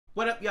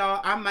What up, y'all?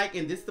 I'm Mike,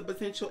 and this is The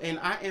Potential, and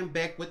I am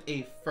back with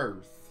a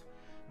first.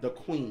 The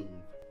queen,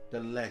 the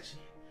legend,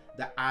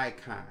 the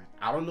icon.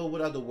 I don't know what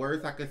other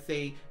words I could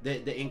say.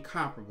 The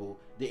incomparable,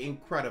 the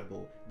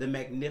incredible, the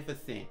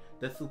magnificent,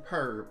 the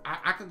superb.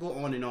 I could go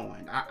on and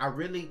on. I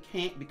really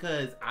can't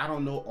because I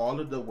don't know all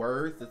of the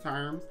words, the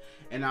terms,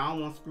 and I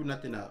don't want to screw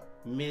nothing up.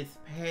 Miss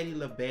Patti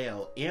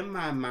LaBelle. In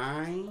my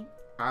mind,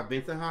 I've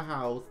been to her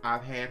house.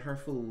 I've had her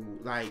food.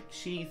 Like,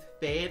 she's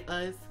fed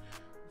us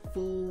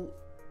food,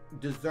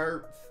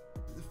 desserts,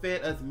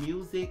 fed us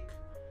music.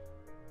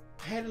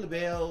 Patti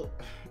LaBelle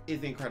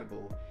is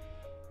incredible.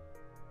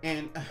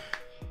 And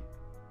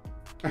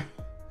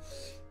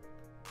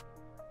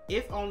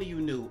If Only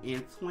You Knew in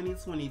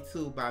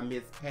 2022 by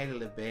Miss Patti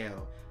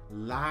LaBelle,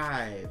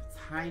 live,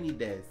 Tiny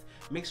Desk.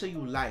 Make sure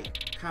you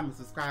like, comment,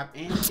 subscribe,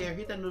 and share.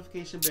 Hit that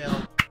notification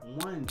bell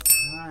one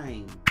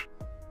time.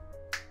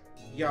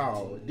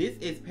 Y'all, this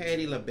is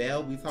Patti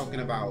LaBelle we talking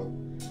about.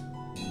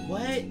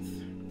 What?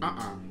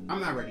 I'm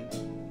not ready.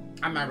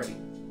 I'm not ready.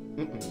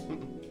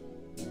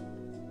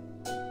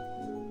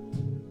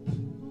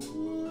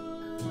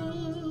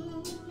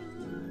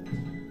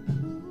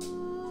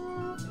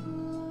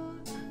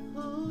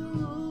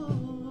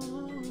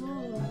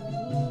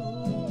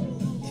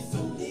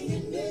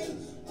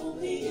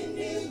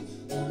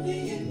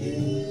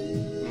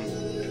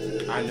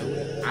 I knew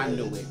it. I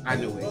knew it. I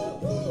knew it.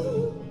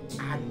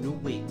 I knew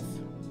it.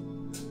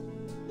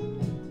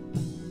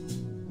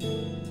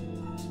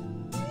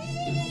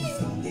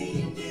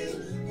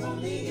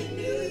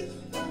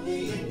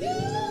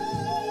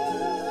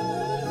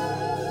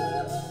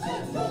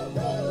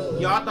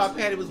 Y'all thought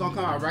Patti was gonna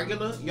come out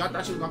regular? Y'all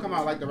thought she was gonna come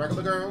out like the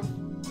regular girl?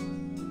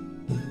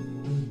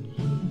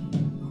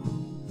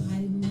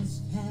 I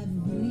must have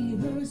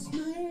rehearsed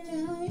my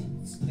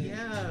lines.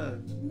 Yeah.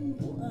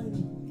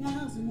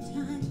 1,000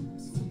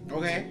 times.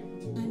 Okay.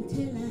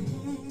 Until I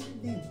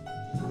had them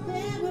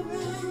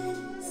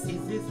memorized.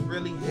 Is this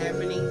really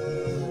happening?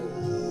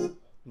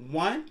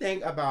 One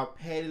thing about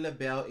Patti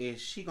LaBelle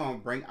is she gonna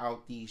bring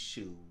out these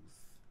shoes.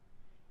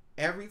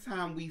 Every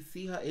time we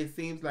see her, it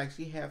seems like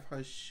she have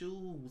her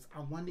shoes. I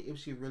wonder if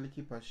she really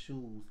keep her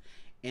shoes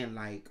in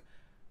like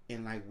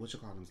what you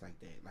call them like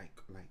that, like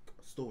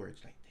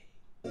storage like that.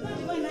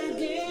 When I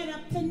get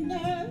up and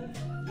nerve.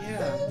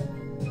 Yeah.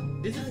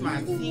 This is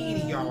my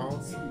CD, y'all.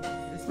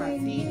 This is my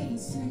CD.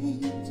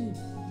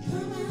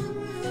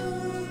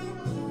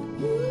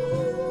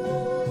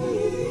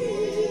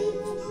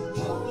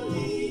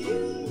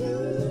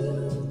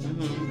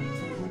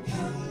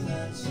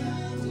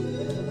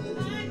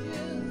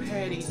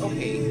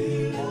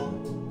 Okay.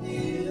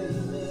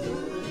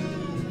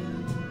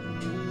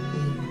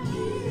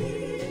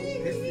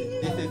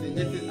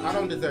 This is, I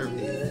don't deserve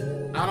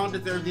this. I don't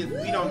deserve this.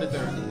 We don't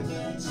deserve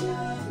this.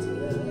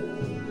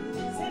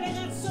 Said I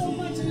got so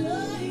much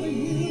love for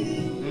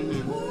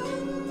you.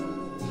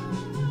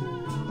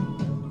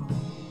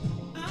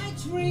 I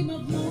dream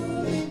of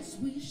moments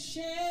we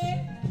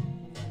share,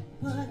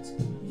 but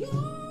you're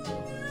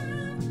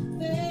not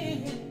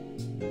there.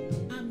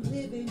 I'm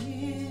living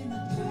in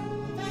a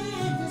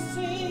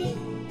fantasy.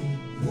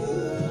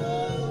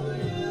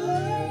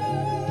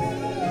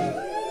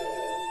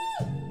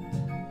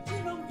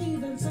 You don't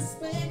even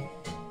suspect.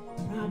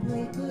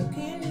 Probably could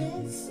care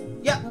less.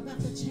 Yep. About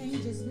the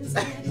changes Miss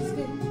Patti's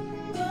been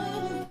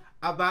through.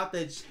 About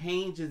the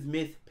changes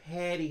Miss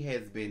Patti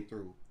has been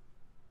through.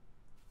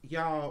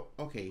 Y'all,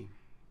 okay.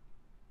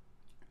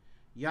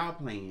 Y'all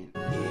playing.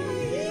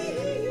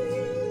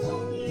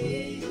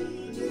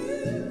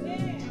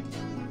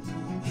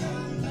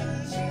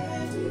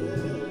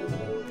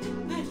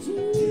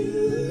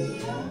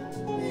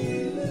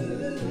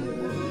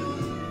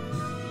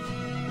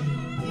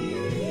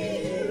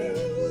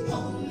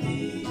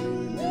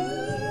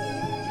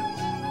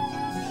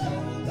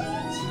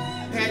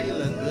 Patti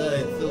look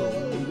good too.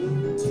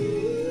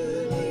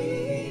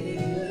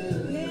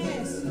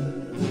 Yes,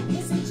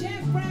 it's a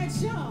Jack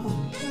Bradshaw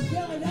from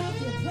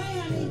Philadelphia. Play,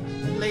 honey.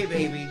 Play,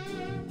 baby.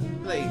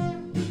 Play.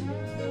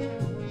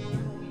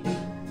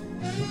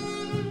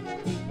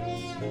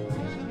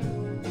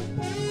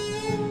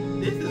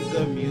 This is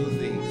good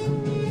music.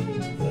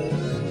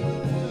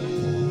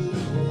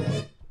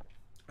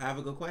 I have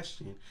a good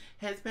question.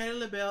 Has Patti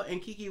LaBelle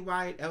and Keke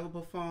Wyatt ever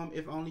performed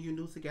If Only You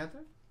Knew together?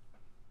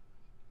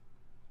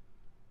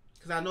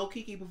 Because I know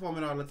Keke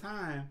performing all the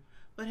time,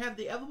 but have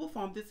they ever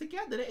performed it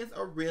together? That is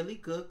a really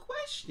good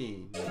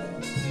question.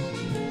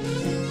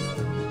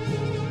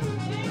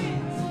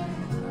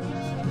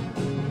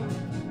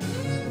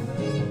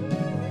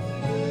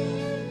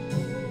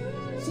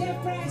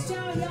 Jeff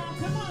Bradshaw, y'all,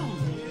 come on.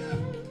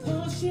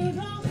 'Cause you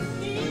don't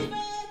even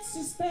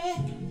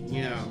suspect.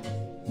 Yeah.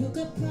 You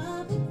could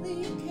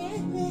probably care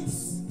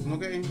less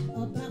Okay.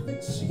 about the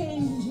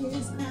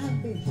changes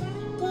I've been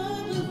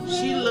going through.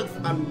 She looks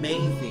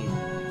amazing.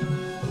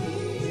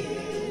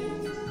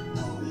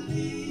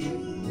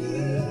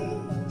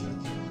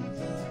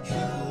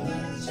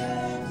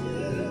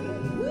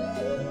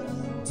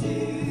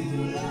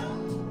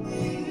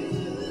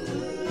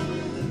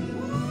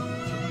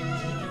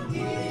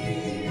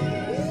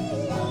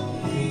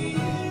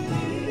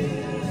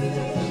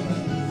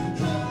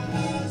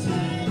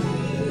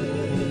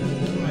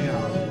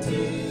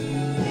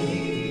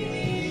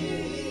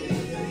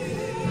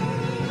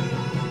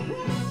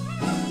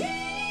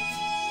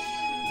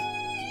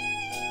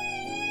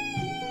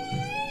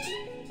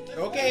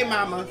 Okay,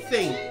 mama,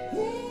 sing.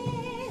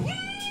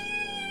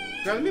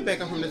 Girl, let me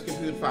back up from this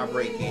computer before I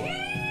break it.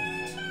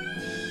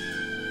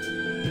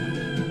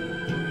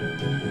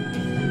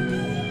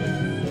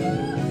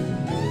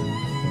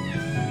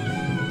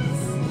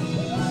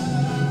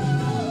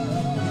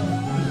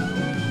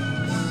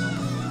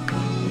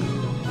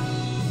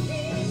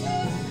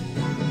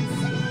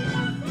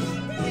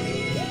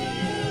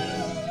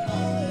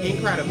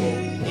 Incredible.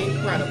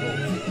 Incredible.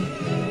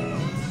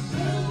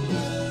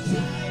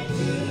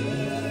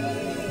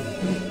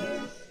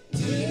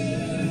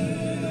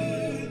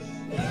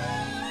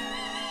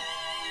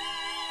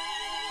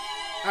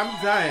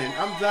 I'm done.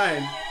 I'm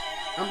done.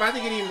 I'm about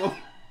to get emo.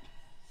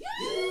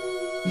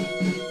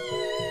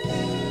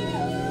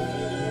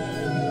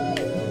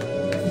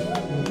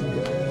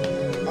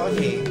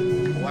 Okay.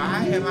 Why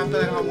have I feel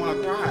like I want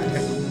to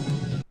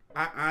cry?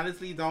 I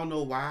honestly don't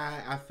know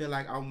why I feel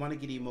like I want to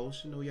get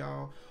emotional,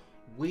 y'all.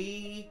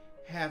 We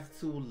have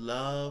to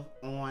love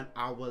on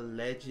our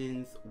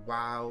legends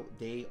while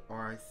they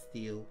are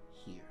still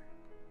here.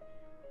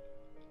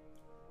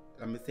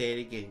 I'm going to say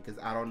it again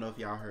because I don't know if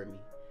y'all heard me.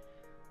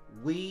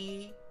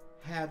 We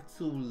have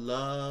to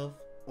love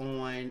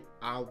on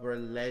our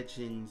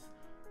legends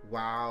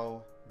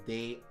while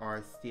they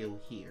are still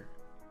here.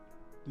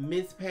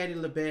 Miss Patti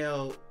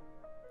LaBelle,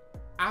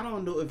 I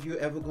don't know if you're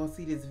ever going to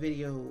see this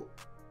video,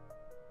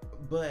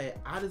 but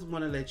I just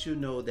want to let you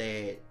know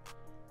that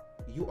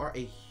you are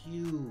a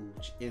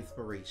huge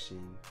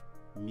inspiration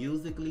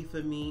musically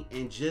for me,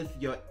 and just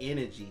your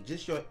energy.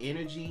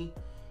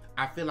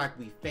 I feel like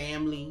we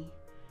family,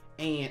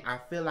 and I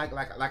feel like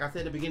I said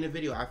at the beginning of the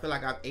video, I feel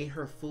like I've ate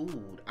her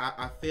food.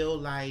 I feel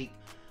like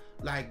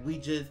we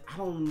just, I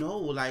don't know,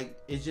 like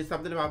it's just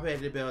something about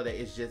Patti LaBelle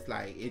that it's just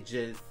like it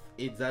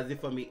does it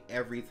for me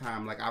every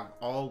time. Like I've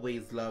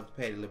always loved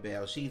Patti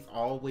LaBelle. She's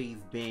always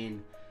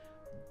been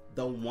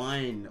the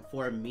one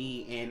for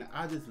me, and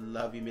I just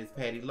love you, Miss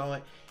Patti.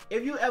 Lord,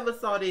 if you ever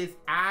saw this,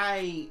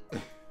 I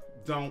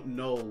don't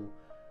know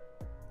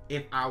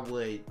if I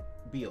would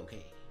be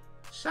okay.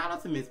 Shout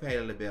out to Miss Patti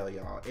LaBelle,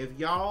 y'all. If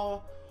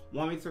y'all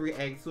want me to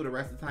react to the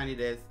rest of Tiny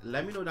Desk,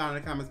 let me know down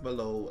in the comments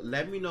below.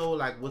 Let me know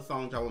like what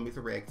songs y'all want me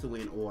to react to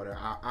in order.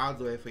 I'll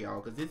do it for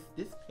y'all, because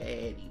this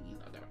Patti,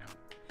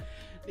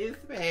 this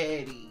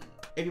Patti.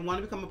 If you want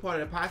to become a part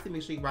of the posse,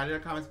 make sure you write in the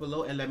comments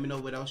below and let me know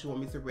what else you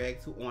want me to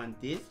react to on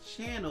this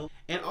channel.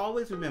 And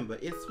always remember,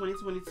 it's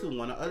 2022.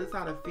 On the other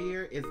side of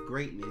fear is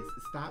greatness.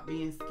 Stop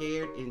being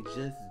scared and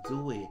just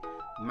do it.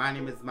 My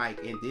name is Mike,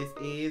 and this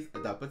is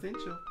The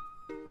Potential.